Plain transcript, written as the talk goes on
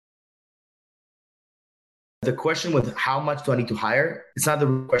the question with how much do I need to hire, it's not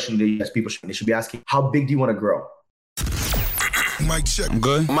the question that people should. They should be asking, how big do you want to grow? Mic check. I'm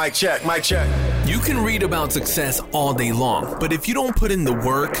good. Mic check. Mic check. You can read about success all day long, but if you don't put in the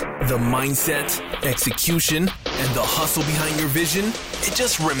work, the mindset, execution, and the hustle behind your vision, it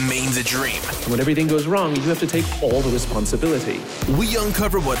just remains a dream. When everything goes wrong, you have to take all the responsibility. We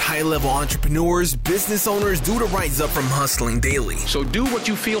uncover what high-level entrepreneurs, business owners do to rise up from hustling daily. So do what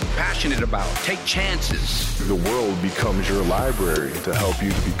you feel passionate about. Take chances. The world becomes your library to help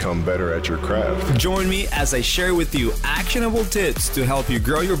you to become better at your craft. Join me as I share with you actionable tips to help you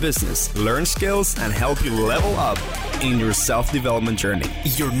grow your business, learn skills, and help you level up in your self-development journey.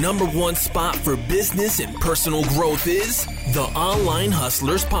 Your number one spot for business and personal growth is the Online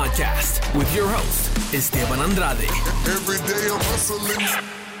Hustlers Podcast with your host, Esteban Andrade. Every day I'm hustling.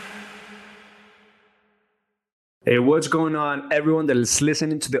 Hey, what's going on, everyone that is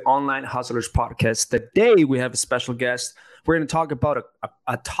listening to the Online Hustlers Podcast? Today, we have a special guest. We're going to talk about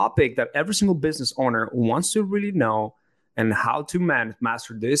a topic that every single business owner wants to really know and how to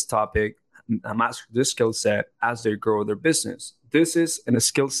master this topic, master this skill set as they grow their business. This is a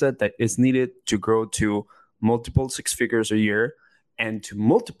skill set that is needed to grow to multiple six figures a year and to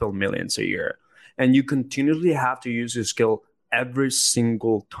multiple millions a year. And you continuously have to use your skill every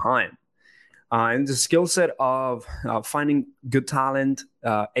single time. And the skill set of finding good talent,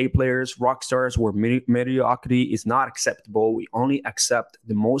 A players, rock stars, where mediocrity is not acceptable. We only accept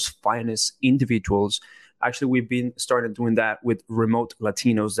the most finest individuals. Actually, we've been started doing that with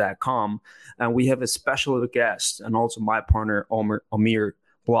remotelatinos.com. And we have a special guest and also my partner, Omer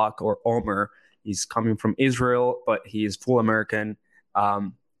Bloch, or Omer. He's coming from Israel, but he is full American.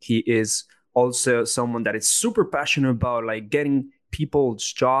 He is also someone that is super passionate about like getting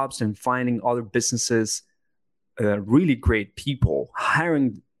people's jobs and finding other businesses, really great people,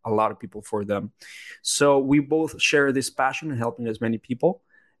 hiring a lot of people for them. So we both share this passion in helping as many people.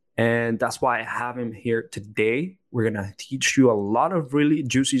 And that's why I have him here today. We're going to teach you a lot of really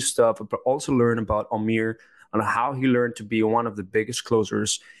juicy stuff, but also learn about Omer and how he learned to be one of the biggest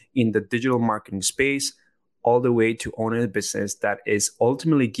closers in the digital marketing space, all the way to owning a business that is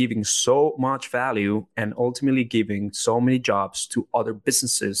ultimately giving so much value and ultimately giving so many jobs to other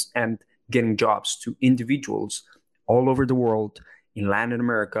businesses and getting jobs to individuals all over the world in Latin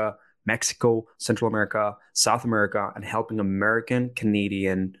America, Mexico, Central America, South America, and helping American,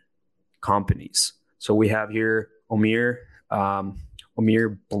 Canadian companies. So we have here Omer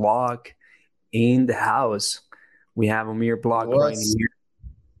Bloch in the house. We have Omer Bloch right here.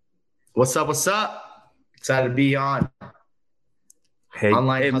 What's up? What's up? Excited to be on. Hey,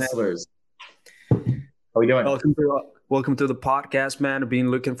 Online Hustlers. How we doing? Welcome to the podcast, man. I've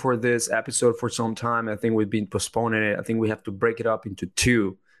been looking for this episode for some time. I think we've been postponing it. I think we have to break it up into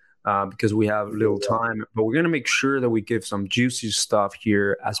two because we have little time. But we're going to make sure that we give some juicy stuff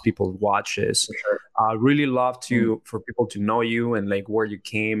here as people watch this. For sure. I really love for people to know you and like where you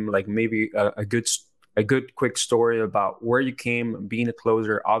came, like maybe a good quick story about where you came, being a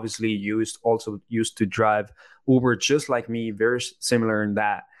closer. Obviously, you used to drive Uber just like me, very similar in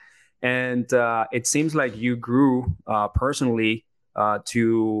that. And it seems like you grew personally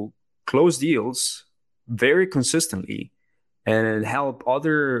to close deals very consistently and help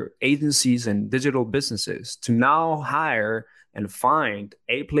other agencies and digital businesses to now hire and find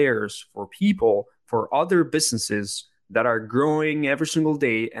A players for people, for other businesses that are growing every single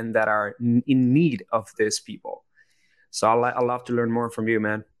day and that are in need of these people. So I'd love to learn more from you,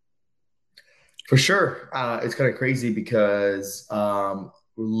 man. For sure. It's kind of crazy because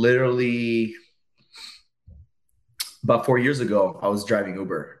literally about 4 years ago, I was driving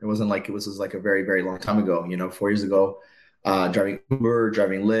Uber. It wasn't like it was like a very, very long time ago. 4 years ago, driving Uber,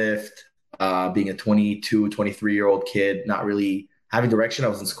 driving Lyft, being a 22, 23-year-old kid, not really having direction. I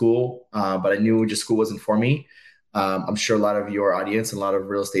was in school, but I knew just school wasn't for me. I'm sure a lot of your audience and a lot of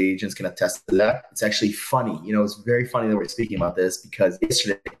real estate agents can attest to that. It's actually funny. It's very funny that we're speaking about this because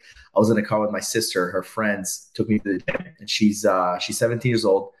yesterday I was in a car with my sister. Her friends took me to the gym, and she's 17 years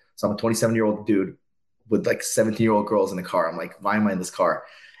old. So I'm a 27-year-old dude with like 17-year-old girls in the car. I'm like, why am I in this car?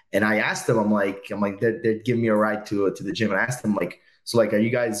 And I asked them, I'm like, they're giving me a ride to the gym. And I asked them are you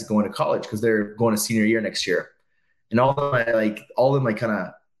guys going to college? Because they're going to senior year next year. And all of them kind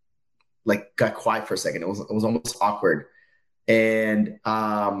of got quiet for a second. It was almost awkward. And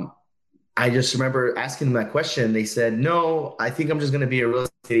I just remember asking them that question. They said, no, I think I'm just going to be a real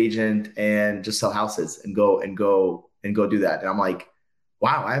estate agent and just sell houses and go do that. And I'm like,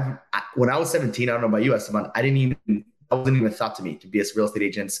 wow, when I was 17, I don't know about you, Esteban, I wasn't even thought to me to be a real estate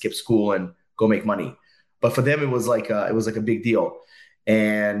agent, skip school and go make money. But for them, it was like a big deal.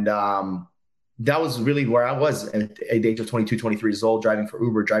 And that was really where I was at the age of 22, 23 years old, driving for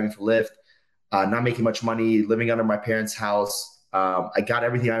Uber, driving for Lyft, not making much money, living under my parents' house. I got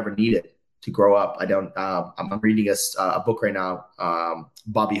everything I ever needed to grow up. I'm reading a book right now,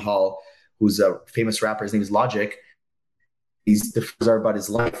 Bobby Hall, who's a famous rapper. His name is Logic. The stories are about his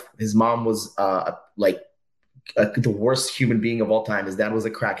life. His mom was the worst human being of all time. His dad was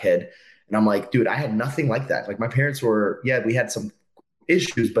a crackhead. And I'm like, dude, I had nothing like that. Like my parents were, yeah, we had some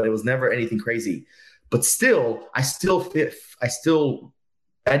issues, but it was never anything crazy. But still,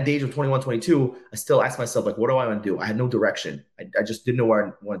 at the age of 21, 22, I still ask myself, like, what do I want to do? I had no direction. I just didn't know where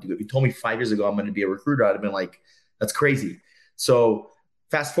I wanted to go. If you told me 5 years ago I'm going to be a recruiter, I'd have been like, that's crazy. So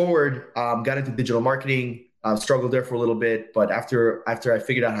fast forward, got into digital marketing, struggled there for a little bit. But after I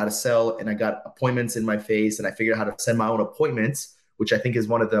figured out how to sell and I got appointments in my face and I figured out how to send my own appointments, which I think is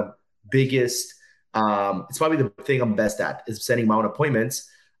one of the biggest, it's probably the thing I'm best at, is sending my own appointments.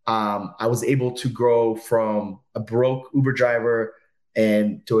 I was able to grow from a broke Uber driver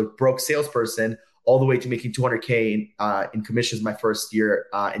and to a broke salesperson all the way to making 200K in commissions my first year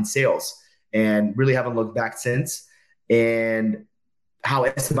in sales, and really haven't looked back since. And how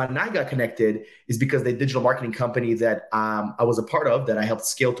Esteban and I got connected is because the digital marketing company that I was a part of, that I helped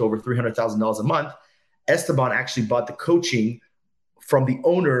scale to over $300,000 a month, Esteban actually bought the coaching from the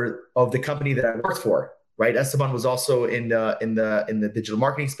owner of the company that I worked for. Right, Esteban was also in the digital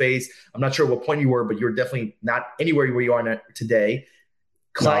marketing space. I'm not sure what point you were, but you're definitely not anywhere where you are today.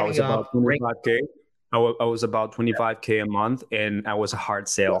 I was about 25K. I was about 25K a month, and I was a hard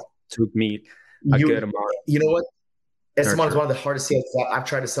sale. Took me a good amount. You know what? Esteban is one of the hardest sales. I've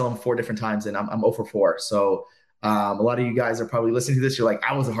tried to sell him 4 different times, and I'm 0 for 4. So a lot of you guys are probably listening to this. You're like,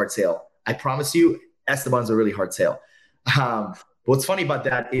 I was a hard sale. I promise you, Esteban's a really hard sale. But what's funny about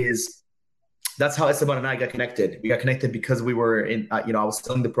that is that's how Esteban and I got connected. We got connected because we were in, I was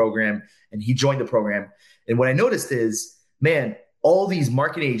selling the program and he joined the program. And what I noticed is, man, all these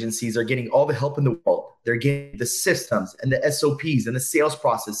marketing agencies are getting all the help in the world. They're getting the systems and the SOPs and the sales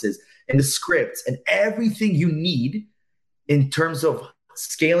processes and the scripts and everything you need in terms of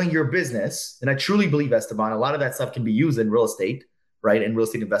scaling your business. And I truly believe, Esteban, a lot of that stuff can be used in real estate, right? And real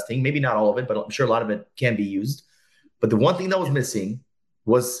estate investing. Maybe not all of it, but I'm sure a lot of it can be used. But the one thing that was missing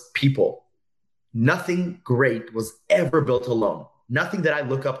was people. Nothing great was ever built alone. Nothing that I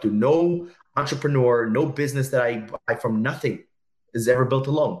look up to, no entrepreneur, no business that I buy from, nothing is ever built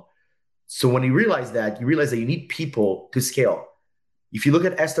alone. So when you realize that you need people to scale. If you look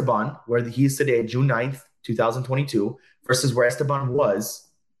at Esteban, where he is today, June 9th, 2022, versus where Esteban was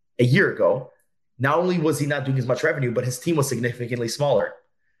a year ago, not only was he not doing as much revenue, but his team was significantly smaller.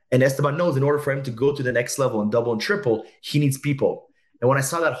 And Esteban knows in order for him to go to the next level and double and triple, he needs people. And when I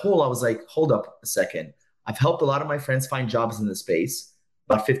saw that hole, I was like, hold up a second. I've helped a lot of my friends find jobs in this space,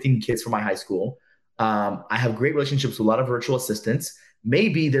 about 15 kids from my high school. I have great relationships with a lot of virtual assistants.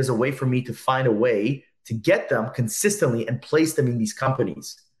 Maybe there's a way for me to find a way to get them consistently and place them in these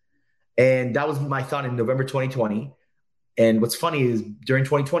companies. And that was my thought in November 2020. And what's funny is during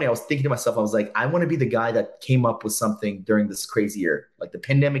 2020, I was thinking to myself, I was like, I want to be the guy that came up with something during this crazy year, like the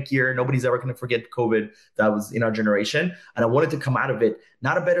pandemic year. Nobody's ever going to forget COVID that was in our generation. And I wanted to come out of it,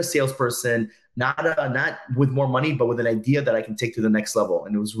 not a better salesperson, not with more money, but with an idea that I can take to the next level.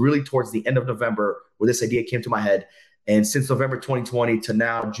 And it was really towards the end of November where this idea came to my head. And since November 2020 to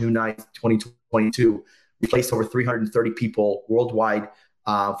now, June 9th, 2022, we placed over 330 people worldwide,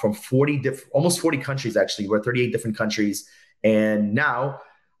 from almost 40 countries, actually. We're 38 different countries. And now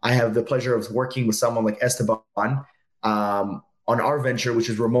I have the pleasure of working with someone like Esteban on our venture, which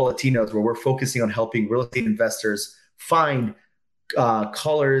is Remote Latinos, where we're focusing on helping real estate investors find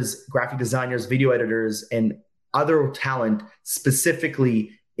colors, graphic designers, video editors, and other talent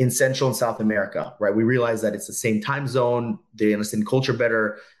specifically in Central and South America, right? We realize that it's the same time zone. They understand culture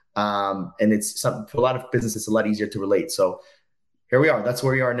better. And it's something for a lot of businesses, it's a lot easier to relate. So here we are. That's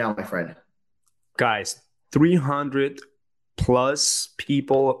where we are now, my friend. Guys, 300 plus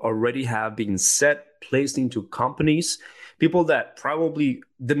people already have been placed into companies. People that probably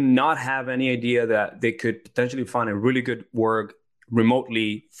did not have any idea that they could potentially find a really good work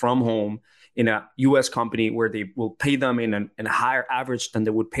remotely from home in a US company where they will pay them in a higher average than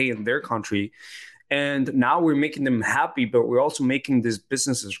they would pay in their country. And now we're making them happy, but we're also making these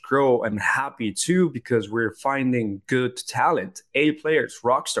businesses grow and happy too, because we're finding good talent, A players,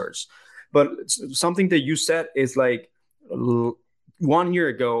 rock stars. But something that you said is like 1 year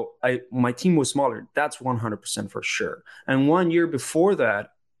ago, my team was smaller. That's 100% for sure. And 1 year before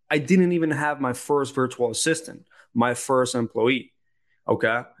that, I didn't even have my first virtual assistant, my first employee.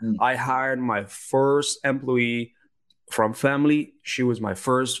 Okay. I hired my first employee from family. She was my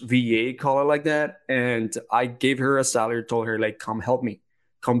first VA, call it like that. And I gave her a salary, told her, like, come help me,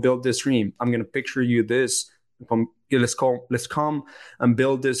 come build this dream. I'm going to picture you this. Let's come and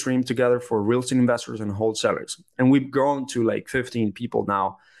build this dream together for real estate investors and wholesalers. And we've grown to like 15 people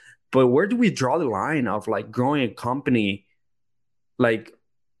now. But where do we draw the line of like growing a company? Like,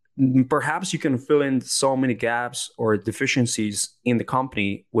 perhaps you can fill in so many gaps or deficiencies in the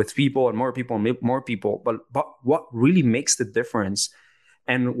company with people and more people and more people. But what really makes the difference,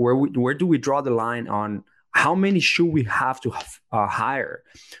 and where do we draw the line on how many should we have to hire?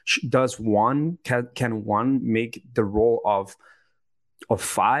 Can one make the role of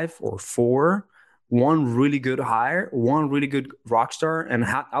 5 or 4? One really good hire, one really good rock star, and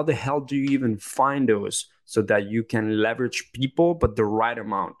how the hell do you even find those so that you can leverage people, but the right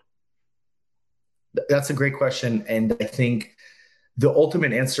amount? That's a great question. And I think the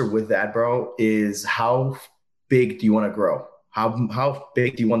ultimate answer with that, bro, is how big do you want to grow? How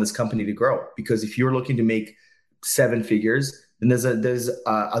big do you want this company to grow? Because if you're looking to make 7 figures, then there's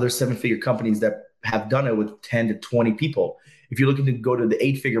other 7-figure companies that have done it with 10 to 20 people. If you're looking to go to the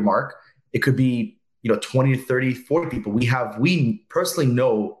 8-figure mark, it could be 20 to 30, 40 people. We personally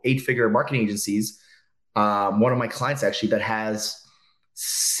know 8-figure marketing agencies. One of my clients actually that has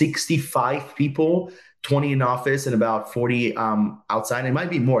 65 people, 20 in office and about 40 outside. It might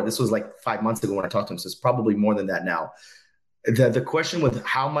be more. This was like 5 months ago when I talked to him. So it's probably more than that now. The question with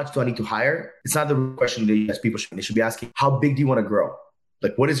how much do I need to hire? It's not the question that people should be asking. How big do you want to grow?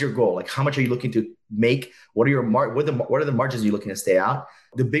 Like, what is your goal? Like, how much are you looking to make? What are the margins you're looking to stay out?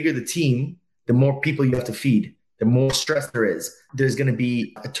 The bigger the team, the more people you have to feed, the more stress there is. There's going to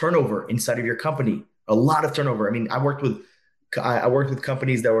be a turnover inside of your company, a lot of turnover. I mean, I worked with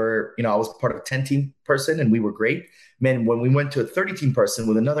companies that were, I was part of a 10-team person and we were great. Man, when we went to a 30-team person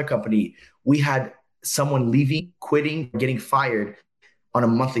with another company, we had someone leaving, quitting, getting fired on a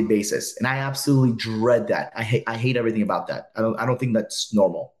monthly basis. And I absolutely dread that. I hate everything about that. I don't think that's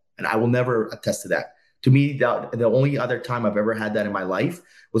normal. And I will never attest to that. To me, the only other time I've ever had that in my life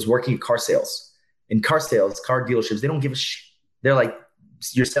was working car sales. In car sales, car dealerships, they don't give a shit. They're like,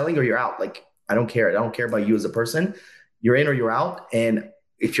 you're selling or you're out. Like, I don't care. I don't care about you as a person. You're in or you're out. And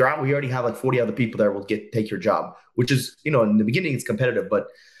if you're out, we already have like 40 other people that will take your job, which is, in the beginning, it's competitive, but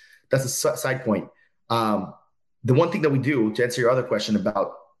that's a side point. The one thing that we do, to answer your other question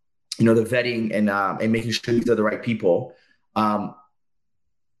about, the vetting and making sure these are the right people.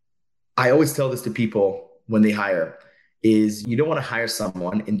 I always tell this to people when they hire is you don't want to hire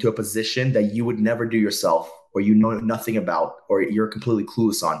someone into a position that you would never do yourself or you know nothing about or you're completely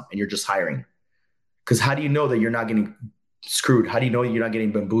clueless on and you're just hiring. Because how do you know that you're not getting screwed? How do you know you're not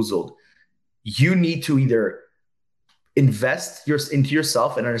getting bamboozled? You need to either invest into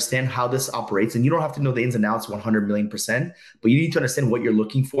yourself and understand how this operates. And you don't have to know the ins and outs 100 million%, but you need to understand what you're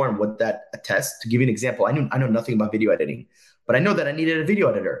looking for and what that attests. To give you an example, I know nothing about video editing, but I know that I needed a video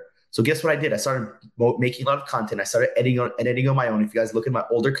editor. So guess what I did? I started making a lot of content. I started editing on my own. If you guys look at my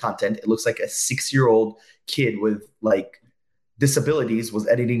older content, it looks like a 6-year-old kid with like disabilities was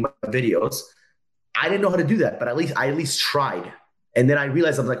editing my videos. I didn't know how to do that, but I at least tried. And then I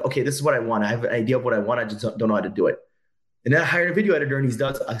realized I was like, okay, this is what I want. I have an idea of what I want. I just don't know how to do it. And then I hired a video editor and he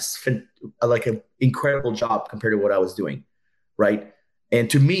does an incredible job compared to what I was doing, right? And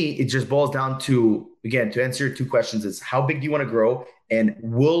to me, it just boils down to, again, to answer your 2 questions is how big do you want to grow? And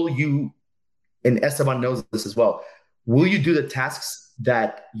will you, and Esteban knows this as well, will you do the tasks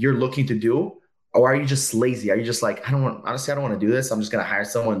that you're looking to do? Or are you just lazy? Are you just like, I don't want to do this. I'm just going to hire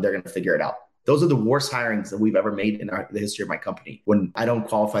someone and they're going to figure it out. Those are the worst hirings that we've ever made in the history of my company when I don't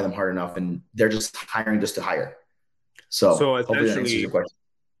qualify them hard enough and they're just hiring just to hire. So essentially,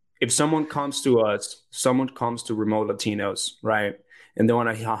 if someone comes to us, someone comes to Remote Latinos, right? And they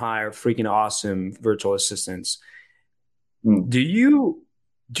want to hire freaking awesome virtual assistants. What do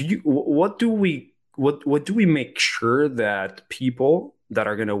we make sure that people that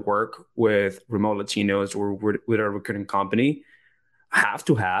are going to work with Remote Latinos or with our recruiting company have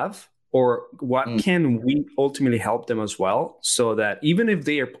to have? Or what can we ultimately help them as well so that even if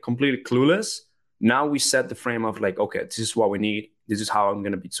they are completely clueless, now we set the frame of like, okay, this is what we need. This is how I'm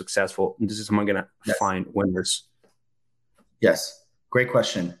going to be successful. And this is how I'm going to find winners. Yes. Great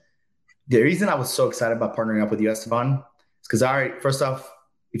question. The reason I was so excited about partnering up with you, Esteban, is because first off,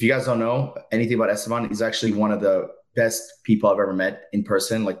 if you guys don't know anything about Esteban, he's actually one of the best people I've ever met in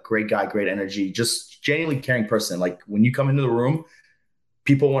person. Like, great guy, great energy, just genuinely caring person. Like, when you come into the room,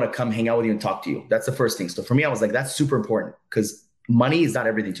 people want to come hang out with you and talk to you. That's the first thing. So for me, I was like, that's super important because money is not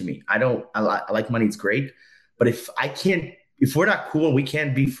everything to me. I like money. It's great. But if we're not cool and we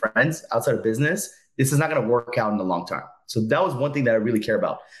can't be friends outside of business, this is not going to work out in the long term. So that was one thing that I really care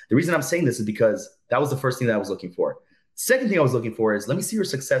about. The reason I'm saying this is because that was the first thing that I was looking for. Second thing I was looking for is, let me see your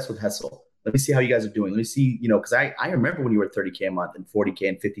success with Hessel. Let me see how you guys are doing. Let me see, because I remember when you were 30K a month and 40K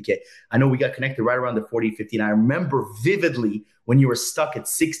and 50K. I know we got connected right around the 40, 50. And I remember vividly when you were stuck at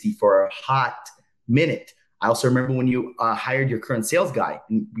 60 for a hot minute. I also remember when you hired your current sales guy,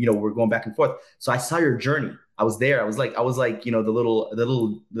 and we're going back and forth. So I saw your journey. I was there. I was like,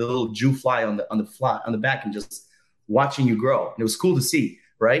 the little Jew fly on the back, and just watching you grow. And it was cool to see,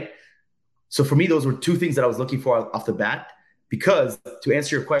 right? So for me, those were two things that I was looking for off the bat. Because to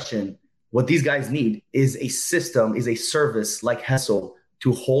answer your question, what these guys need is a system, is a service like Hessel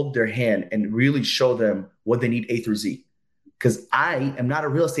to hold their hand and really show them what they need A through Z. Because I am not a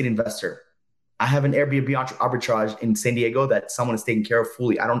real estate investor. I have an Airbnb arbitrage in San Diego that someone is taking care of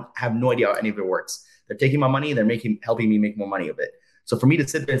fully. I don't have no idea how any of it works. They're taking my money and they're helping me make more money of it. So for me to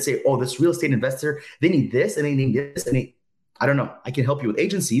sit there and say, oh, this real estate investor, they need this and they need this. I don't know. I can help you with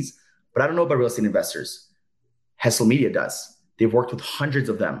agencies, but I don't know about real estate investors. Hessel Media does. They've worked with hundreds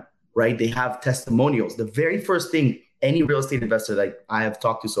of them, right? They have testimonials. The very first thing any real estate investor that I have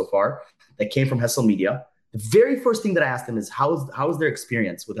talked to so far that came from Hessel Media, the very first thing that I asked them is, how's their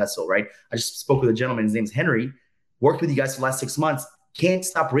experience with Hessel, right? I just spoke with a gentleman. His name's Henry. Worked with you guys for the last 6 months. Can't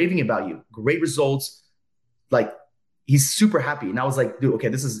stop raving about you. Great results. Like, he's super happy. And I was like, dude, okay,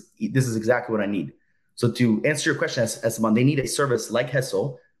 this is exactly what I need. So to answer your question, Esteban, they need a service like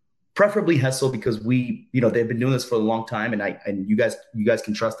Hessel, preferably Hessel, because they've been doing this for a long time, and you guys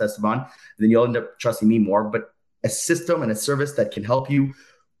can trust Esteban, and then you'll end up trusting me more. But a system and a service that can help you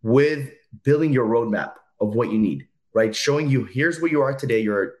with building your roadmap of what you need, right? Showing you, here's where you are today.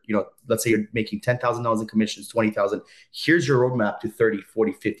 Let's say you're making $10,000 in commissions, 20,000. Here's your roadmap to 30,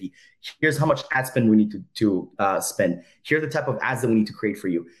 40, 50. Here's how much ad spend we need to spend. Here are the type of ads that we need to create for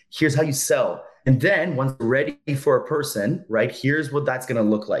you. Here's how you sell. And then once you're ready for a person, right, here's what that's going to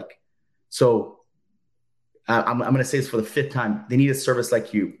look like. So I'm going to say this for the 5th time. They need a service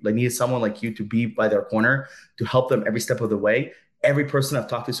like you. They need someone like you to be by their corner, to help them every step of the way. Every person I've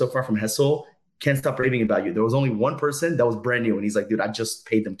talked to so far from Hessel can't stop raving about you. There was only one person that was brand new, and he's like, dude, I just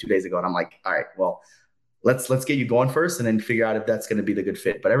paid them 2 days ago. And I'm like, all right, well, let's get you going first and then figure out if that's going to be the good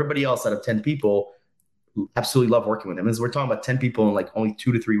fit. But everybody else out of 10 people absolutely love working with them. As we're talking about 10 people in like only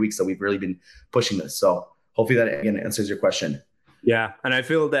 2 to 3 weeks that we've really been pushing this. So hopefully that, again, answers your question. Yeah. And I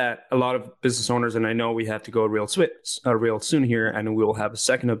feel that a lot of business owners, and I know we have to go real soon here, and we'll have a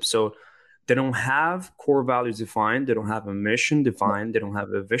second episode. They don't have core values defined. They don't have a mission defined. They don't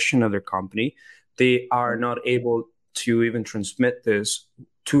have a vision of their company. They are not able to even transmit this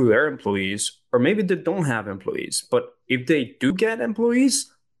to their employees, or maybe they don't have employees. But if they do get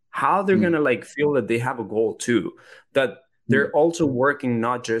employees, how they're going to feel that they have a goal too, that they're also working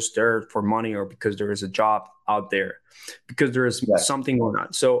not just there for money or because there is a job out there, because there is something going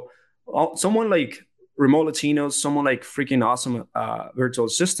on. So someone like Remote Latinos, someone like freaking awesome virtual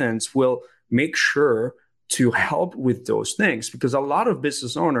assistants will make sure to help with those things, because a lot of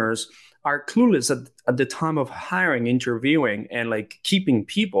business owners are clueless at the time of hiring, interviewing, and keeping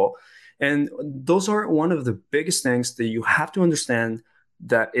people. And those are one of the biggest things that you have to understand,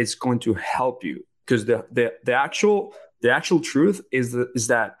 that it's going to help you, because the actual truth is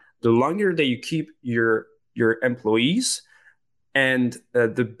that the longer that you keep your employees, and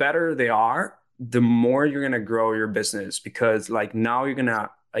the better they are, the more you're going to grow your business, because now you're going to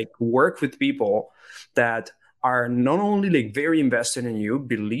work with people that are not only very invested in you,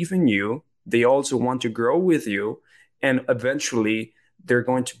 believe in you, they also want to grow with you. And eventually they're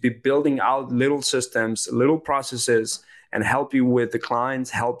going to be building out little systems, little processes, and help you with the clients,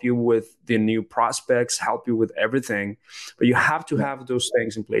 help you with the new prospects, help you with everything. But you have to have those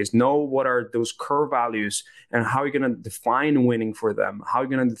things in place. Know what are those core values and how you're going to define winning for them. How you're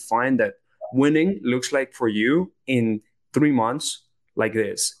going to define that winning looks like for you in 3 months like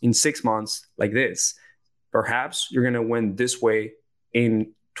this, in 6 months like this. Perhaps you're going to win this way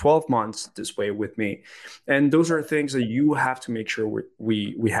in 12 months this way with me. And those are things that you have to make sure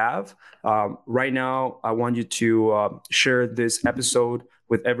we have. Right now, I want you to share this episode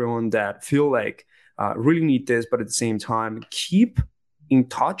with everyone that feel really need this, but at the same time, keep in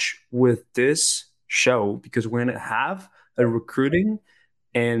touch with this show, because we're going to have a recruiting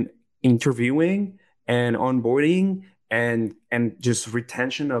and interviewing and onboarding and just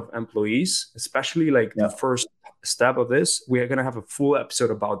retention of employees, especially the first step of this. We are going to have a full episode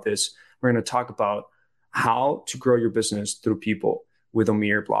about this. We're going to talk about how to grow your business through people with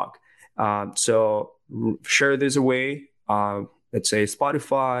Omer Bloch. So share this away. Let's say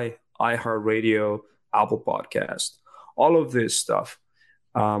Spotify, iHeartRadio, Apple Podcast, all of this stuff.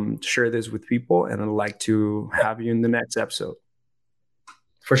 share this with people, and I'd like to have you in the next episode.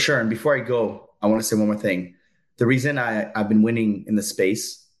 For sure. And before I go, I want to say one more thing. The reason I've been winning in the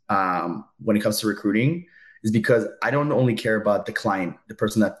space when it comes to recruiting is because I don't only care about the client, the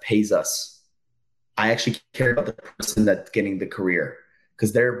person that pays us. I actually care about the person that's getting the career,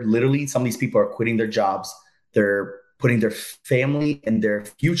 because they're literally, some of these people are quitting their jobs. They're putting their family and their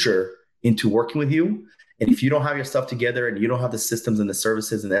future into working with you. And if you don't have your stuff together and you don't have the systems and the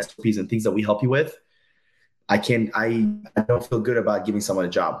services and the SOPs and things that we help you with, I don't feel good about giving someone a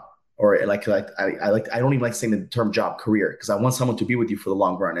job, or I don't even like saying the term job, career, because I want someone to be with you for the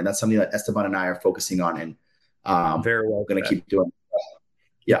long run. And that's something that Esteban and I are focusing on, and Very well, going to keep doing.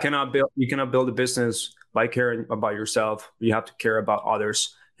 Yeah. You cannot build a business by caring about yourself. You have to care about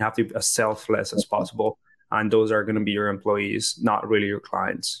others. You have to be as selfless as possible. And those are going to be your employees, not really your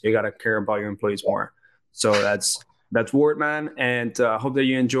clients. You got to care about your employees more. So that's word, man. And hope that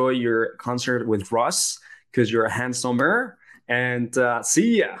you enjoy your concert with Russ, because you're a handsomer. And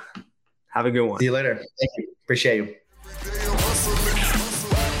see ya. Have a good one. See you later. Thank you. Appreciate you.